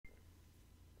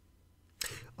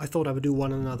I thought I would do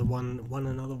one another one, and then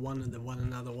another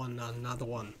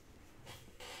one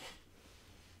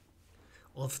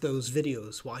of those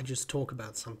videos where I just talk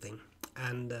about something,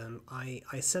 and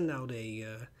I send out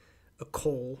a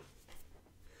call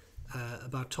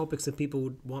about topics that people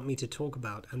would want me to talk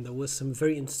about, and there was some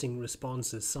very interesting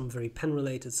responses, some very pen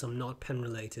related, some not pen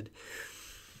related.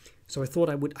 So I thought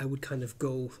I would kind of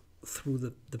go through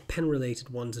the pen related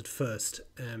ones at first,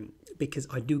 because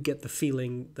I do get the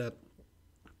feeling that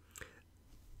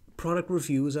product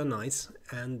reviews are nice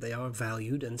and they are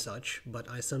valued and such, but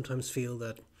I sometimes feel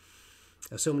that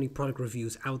there's so many product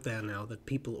reviews out there now that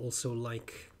people also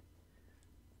like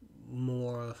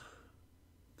more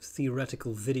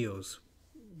theoretical videos,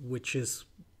 which is,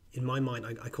 in my mind,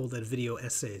 I call that video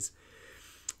essays,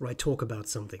 where I talk about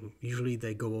something. Usually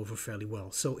they go over fairly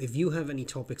well. So if you have any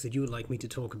topics that you would like me to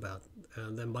talk about,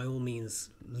 then by all means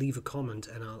leave a comment,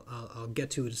 and I'll get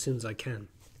to it as soon as I can.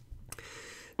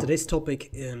 Today's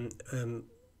topic,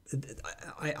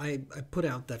 I put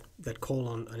out that call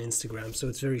on Instagram, so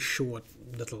it's very short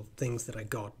little things that I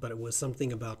got, but it was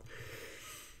something about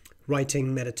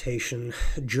writing, meditation,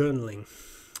 journaling,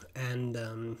 and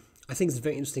I think it's a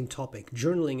very interesting topic.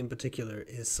 Journaling in particular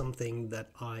is something that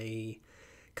I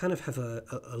kind of have a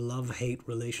love-hate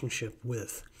relationship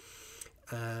with.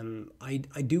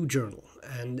 I do journal,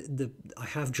 and I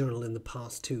have journaled in the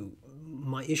past too.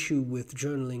 My issue with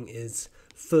journaling is,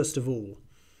 first of all,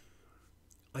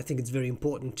 I think it's very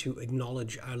important to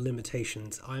acknowledge our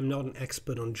limitations. I'm not an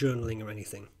expert on journaling or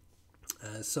anything.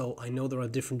 So I know there are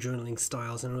different journaling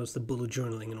styles, and I know it's the bullet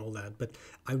journaling and all that, but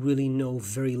I really know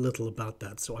very little about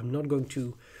that. So I'm not going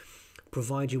to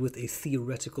provide you with a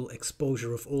theoretical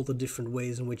exposure of all the different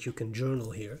ways in which you can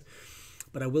journal here.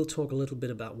 But I will talk a little bit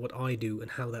about what I do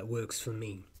and how that works for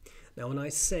me. Now, when I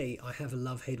say I have a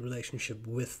love-hate relationship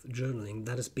with journaling,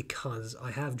 that is because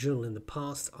I have journaled in the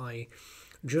past, I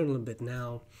journal a bit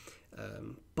now,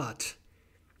 but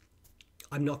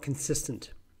I'm not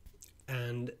consistent.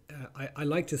 And I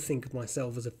like to think of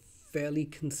myself as a fairly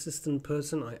consistent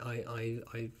person.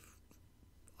 I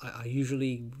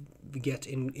usually get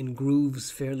in grooves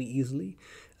fairly easily.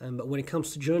 But when it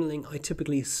comes to journaling, I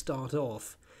typically start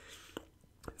off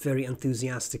very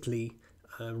enthusiastically,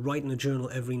 write in a journal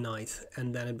every night,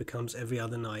 and then it becomes every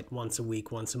other night, once a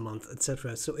week, once a month,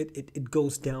 etc. So it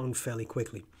goes down fairly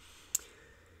quickly.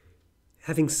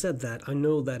 Having said that, I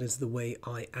know that is the way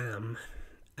I am,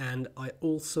 and I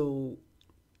also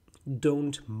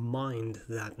don't mind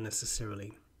that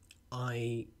necessarily.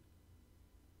 I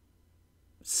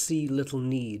see little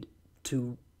need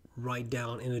to write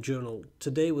down in a journal,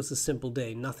 today was a simple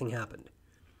day, nothing happened.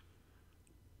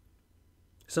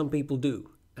 Some people do,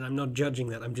 and I'm not judging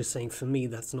that. I'm just saying, for me,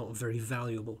 that's not very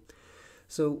valuable.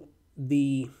 So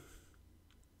the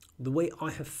way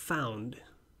I have found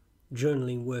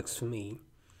journaling works for me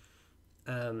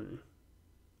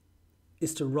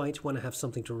is to write when I have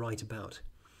something to write about.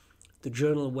 The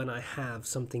journal when I have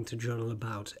something to journal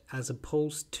about, as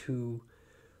opposed to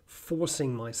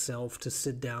forcing myself to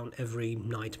sit down every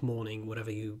night, morning,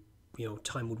 whatever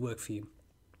time would work for you,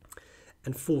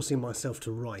 and forcing myself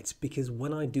to write. Because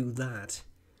when I do that,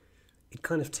 it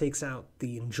kind of takes out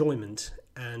the enjoyment,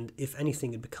 and if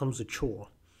anything, it becomes a chore.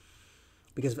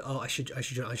 Because I should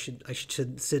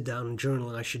sit down and journal,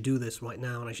 and I should do this right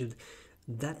now, and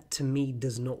that to me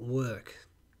does not work.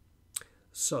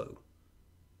 So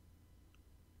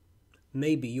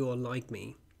maybe you're like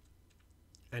me,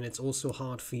 and it's also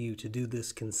hard for you to do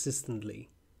this consistently.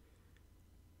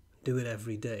 Do it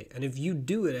every day. And if you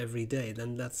do it every day,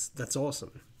 then that's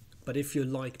awesome. But if you're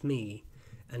like me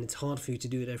and it's hard for you to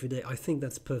do it every day, I think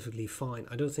that's perfectly fine.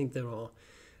 I don't think there are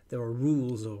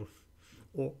rules or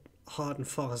hard and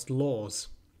fast laws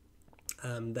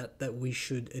that we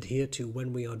should adhere to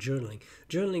when we are journaling.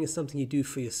 Journaling is something you do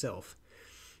for yourself.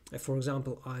 For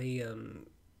example,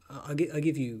 I'll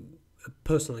give you a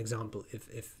personal example,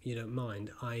 if you don't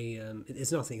mind.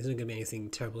 It's nothing. It's not going to be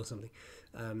anything terrible or something.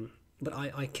 But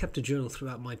I kept a journal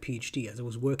throughout my PhD as I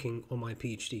was working on my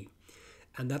PhD.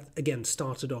 And that, again,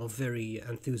 started off very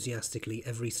enthusiastically.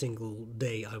 Every single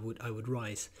day I would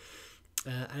write.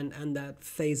 And that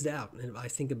phased out. And I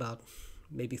think about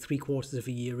maybe 3/4 of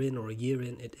a year in, or a year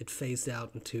in, it phased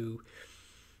out into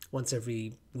once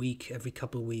every week, every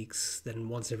couple of weeks, then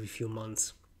once every few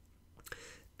months.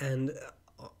 And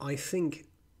I think,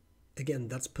 again,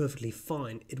 that's perfectly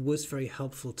fine. It was very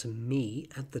helpful to me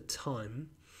at the time.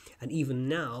 And even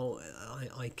now,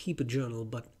 I keep a journal,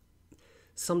 but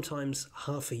sometimes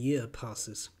half a year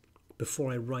passes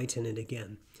before I write in it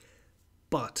again.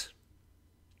 But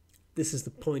this is the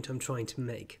point I'm trying to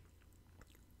make.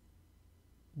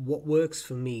 What works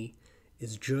for me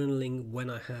is journaling when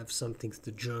I have something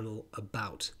to journal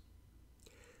about.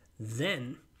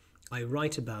 Then I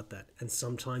write about that, and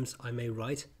sometimes I may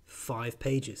write 5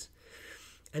 pages.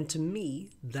 And to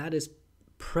me, that is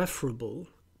preferable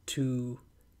to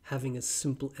having a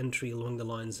simple entry along the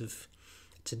lines of,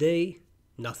 today,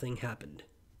 nothing happened.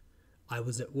 I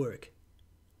was at work,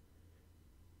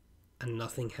 and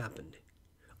nothing happened.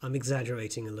 I'm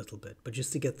exaggerating a little bit, but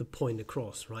just to get the point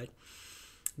across, right?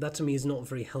 That to me is not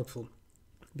very helpful,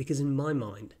 because in my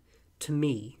mind, to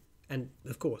me, and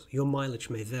of course, your mileage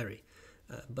may vary,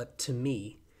 but to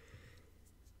me,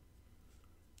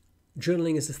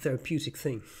 journaling is a therapeutic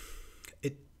thing.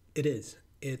 It is.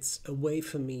 It's a way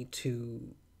for me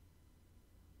to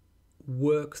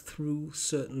work through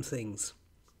certain things,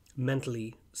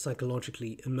 mentally,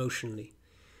 psychologically, emotionally.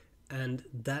 And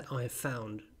that I have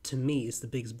found, to me, is the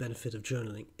biggest benefit of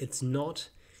journaling. It's not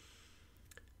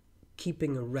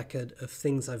keeping a record of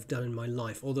things I've done in my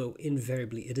life, although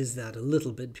invariably it is that a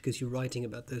little bit, because you're writing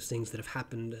about those things that have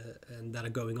happened and that are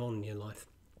going on in your life.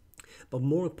 But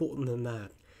more important than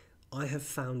that, I have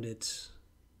found it,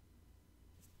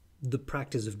 the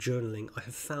practice of journaling, I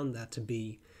have found that to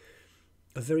be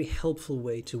a very helpful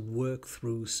way to work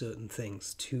through certain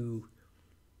things, to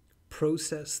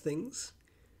process things,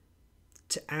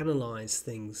 to analyze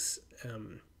things,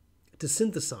 to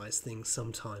synthesize things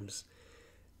sometimes.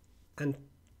 And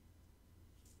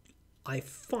I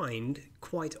find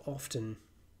quite often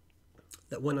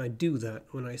that when I do that,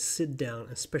 when I sit down,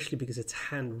 especially because it's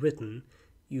handwritten,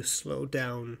 you slow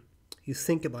down, you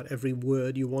think about every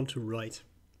word you want to write.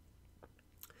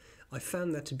 I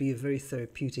found that to be a very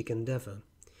therapeutic endeavor,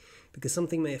 because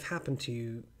something may have happened to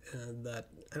you that,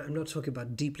 and I'm not talking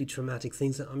about deeply traumatic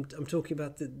things, I'm talking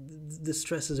about the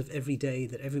stresses of every day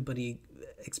that everybody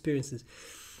experiences.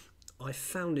 I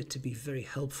found it to be very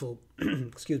helpful,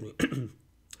 excuse me,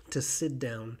 to sit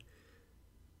down,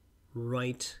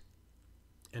 write,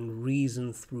 and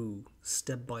reason through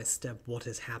step by step what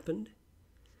has happened,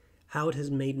 how it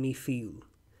has made me feel,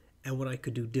 and what I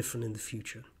could do different in the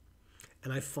future.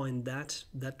 And I find that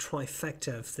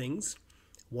trifecta of things,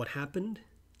 what happened,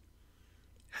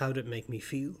 how did it make me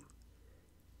feel,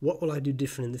 what will I do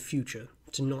different in the future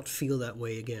to not feel that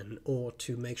way again, or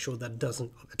to make sure that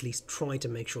doesn't, at least try to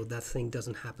make sure that thing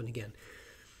doesn't happen again.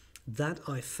 That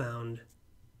I found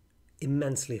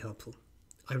immensely helpful.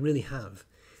 I really have.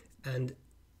 And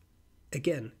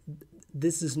again,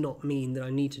 this does not mean that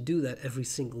I need to do that every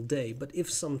single day, but if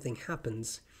something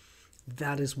happens,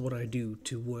 that is what I do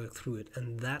to work through it,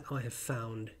 and that I have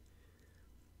found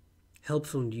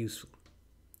helpful and useful.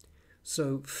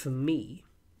 So for me,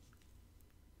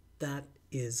 that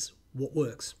is what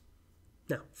works.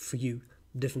 Now, for you,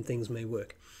 different things may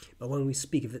work, but when we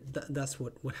speak of it, that's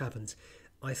what happens.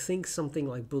 I think something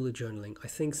like bullet journaling, I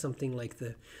think something like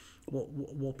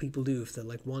what people do if they're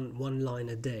like one line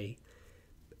a day,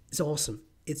 is awesome.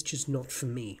 It's just not for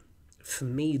me. For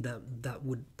me, that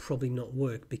would probably not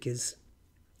work, because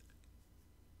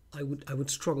I would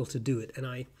struggle to do it.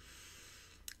 And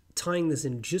tying this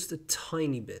in just a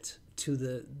tiny bit to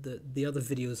the other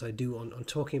videos I do on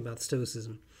talking about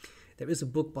Stoicism, there is a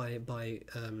book by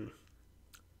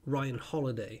Ryan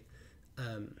Holiday,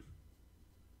 and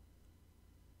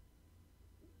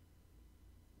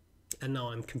now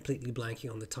I'm completely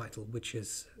blanking on the title, which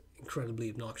is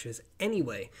incredibly obnoxious.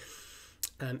 Anyway,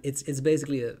 it's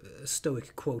basically a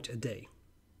Stoic quote a day.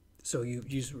 So you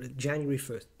use January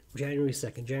 1st, January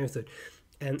 2nd, January 3rd,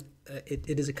 and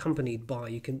it is accompanied by,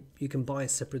 you can buy a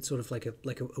separate sort of like a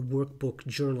workbook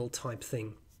journal type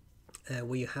thing,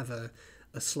 where you have a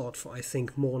slot for, I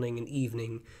think, morning and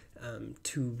evening,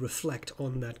 to reflect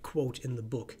on that quote in the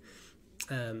book.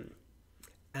 And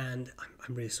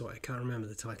I'm really sorry, I can't remember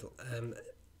the title.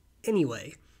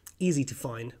 Anyway, easy to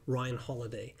find, Ryan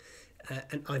Holiday.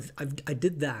 And I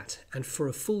did that, and for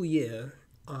a full year,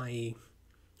 I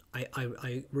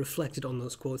reflected on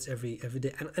those quotes every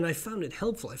day, and I found it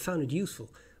helpful, I found it useful.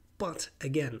 But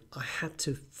again, I had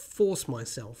to force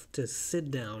myself to sit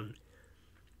down,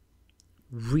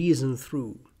 reason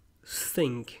through,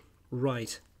 think,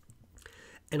 write.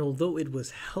 And although it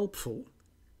was helpful,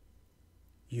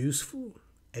 useful,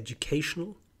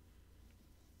 educational,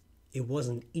 it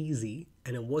wasn't easy,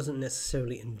 and it wasn't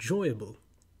necessarily enjoyable,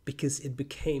 because it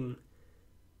became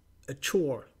a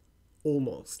chore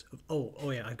almost.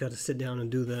 Oh yeah, I've got to sit down and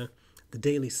do the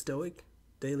Daily Stoic.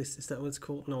 Is that what it's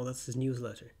called? No, that's his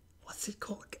newsletter. What's it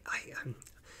called?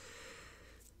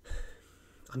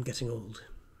 I'm getting old.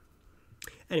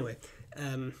 Anyway,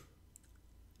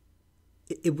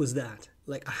 it was that.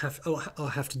 Like, I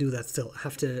have to do that still. I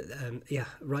have to,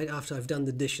 right after I've done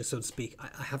the dishes, so to speak,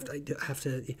 I have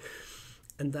to,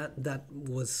 And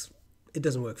it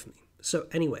doesn't work for me. So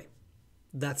anyway,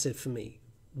 that's it for me.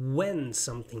 When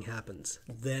something happens,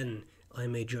 then I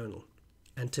may journal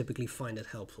and typically find it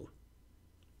helpful.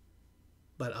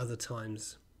 But other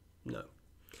times, no.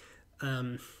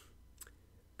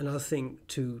 Another thing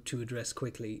to address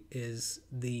quickly is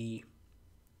the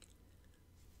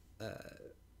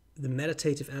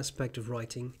meditative aspect of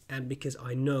writing, and because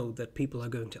I know that people are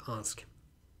going to ask,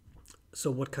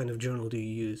 so what kind of journal do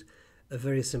you use? A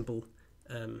very simple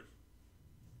I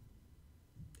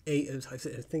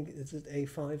think it's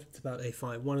A5. It's about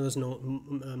A5. One of those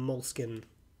moleskin,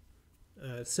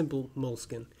 simple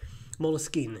moleskin,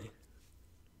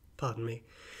 pardon me.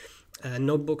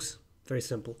 Notebooks, very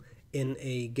simple, in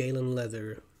a Galen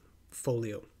leather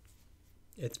folio.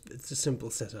 It's a simple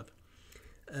setup.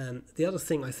 The other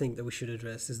thing I think that we should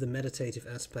address is the meditative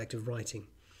aspect of writing.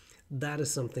 That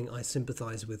is something I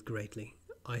sympathize with greatly.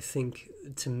 I think,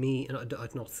 to me, and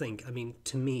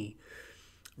to me,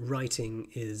 writing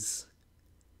is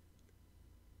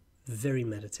very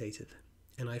meditative,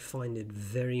 and I find it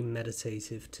very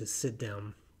meditative to sit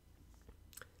down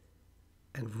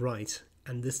and write.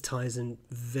 And this ties in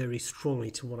very strongly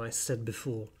to what I said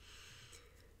before.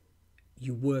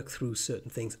 You work through certain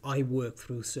things. I work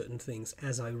through certain things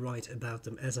as I write about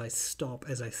them, as I stop,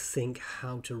 as I think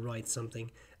how to write something.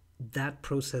 That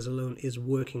process alone is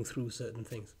working through certain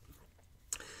things.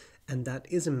 And that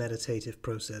is a meditative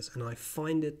process, and I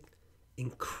find it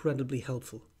incredibly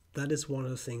helpful. That is one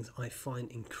of the things I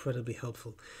find incredibly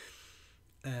helpful.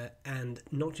 And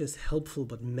not just helpful,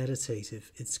 but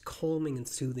meditative. It's calming and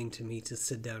soothing to me to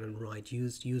sit down and write.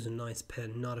 Use a nice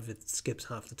pen. None of it skips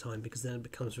half the time, because then it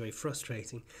becomes very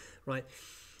frustrating, right?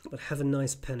 But have a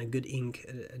nice pen, a good ink,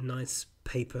 a nice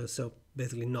paper. So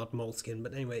basically not moleskin,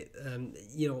 but anyway,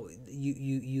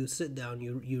 you sit down,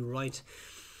 you write,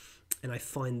 and I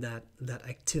find that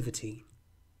activity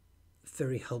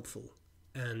very helpful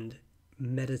and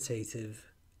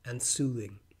meditative and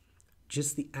soothing.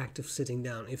 Just the act of sitting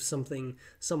down. If someone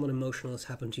emotional has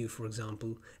happened to you, for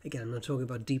example, again, I'm not talking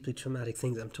about deeply traumatic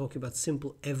things, I'm talking about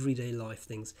simple everyday life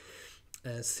things.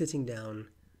 Sitting down,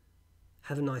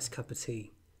 have a nice cup of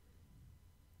tea,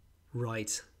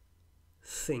 write,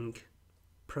 think,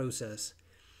 process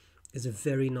is a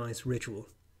very nice ritual.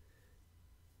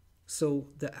 So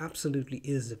there absolutely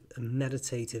is a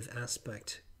meditative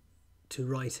aspect to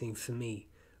writing for me,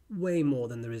 way more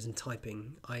than there is in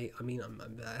typing. I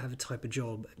have a type of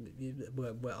job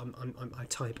where I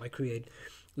type, I create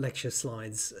lecture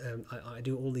slides, I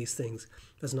do all these things.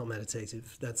 That's not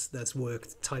meditative. That's work.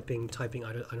 Typing.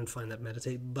 I don't find that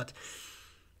meditative. But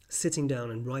sitting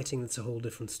down and writing, that's a whole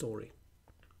different story.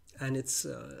 And it's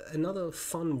another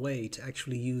fun way to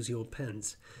actually use your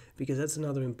pens, because that's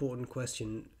another important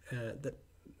question that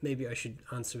maybe I should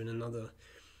answer in another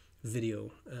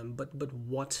video. But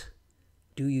what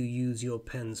do you use your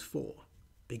pens for?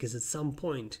 Because at some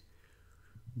point,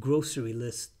 grocery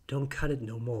lists don't cut it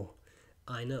no more.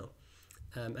 I know.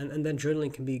 And then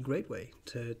journaling can be a great way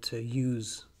to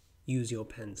use your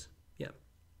pens. Yeah.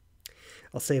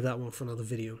 I'll save that one for another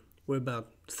video. We're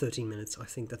about 13 minutes. I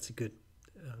think that's a good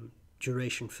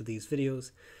duration for these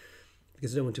videos,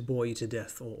 because I don't want to bore you to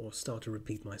death or start to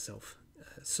repeat myself.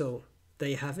 So there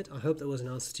you have it. I hope that was an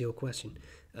answer to your question.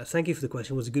 Thank you for the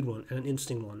question. It was a good one and an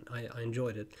interesting one. I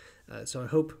enjoyed it. So I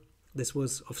hope this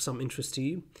was of some interest to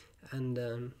you, and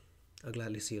I'll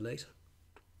gladly see you later.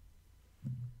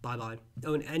 Bye-bye.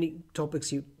 Oh, and any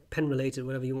topics, pen-related,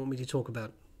 whatever you want me to talk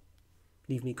about,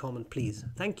 leave me a comment, please.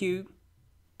 Thank you.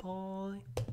 Bye.